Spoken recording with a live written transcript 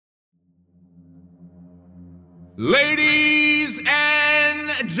Ladies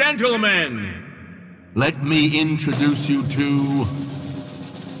and gentlemen, let me introduce you to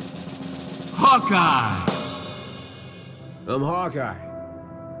Hawkeye. I'm Hawkeye,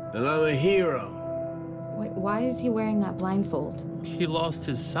 and I'm a hero. Wait, why is he wearing that blindfold? He lost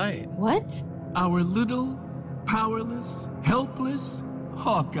his sight. What? Our little, powerless, helpless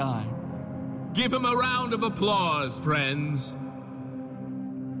Hawkeye. Give him a round of applause, friends.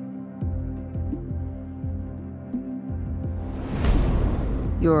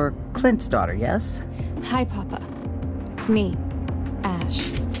 You're Clint's daughter, yes? Hi, Papa. It's me,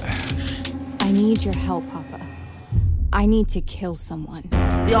 Ash. I need your help, Papa. I need to kill someone.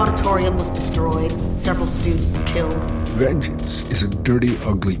 The auditorium was destroyed, several students killed. Vengeance is a dirty,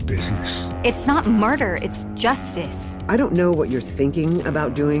 ugly business. It's not murder, it's justice. I don't know what you're thinking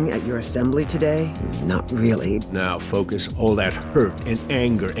about doing at your assembly today. Not really. Now focus all that hurt and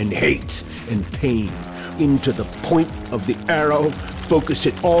anger and hate and pain into the point of the arrow. Focus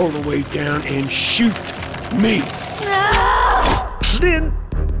it all the way down and shoot me. No! Clint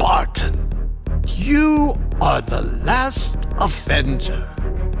Barton, you are the last Avenger.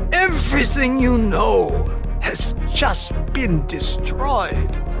 Everything you know has just been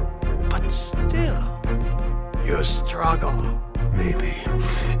destroyed. But still, you struggle. Maybe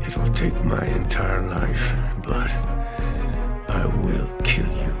it'll take my entire life, but I will kill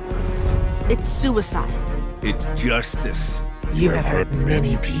you. It's suicide. It's justice. You have hurt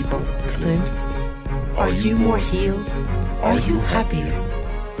many people, Clint. Are you more healed? Are you happier?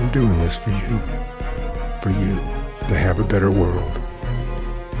 I'm doing this for you. For you, to have a better world.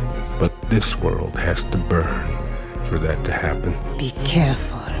 But this world has to burn for that to happen. Be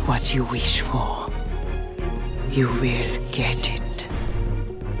careful what you wish for. You will get it.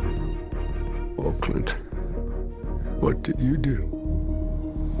 Oh, Clint, what did you do?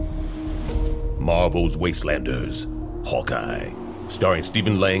 Marvel's Wastelanders, Hawkeye, starring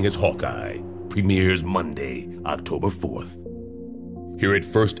Stephen Lang as Hawkeye, premieres Monday, October 4th. Hear it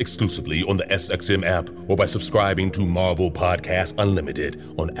first exclusively on the SXM app or by subscribing to Marvel Podcast Unlimited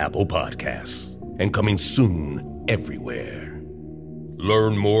on Apple Podcasts. And coming soon everywhere.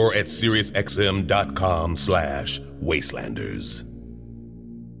 Learn more at SiriusXM.com/Wastelanders.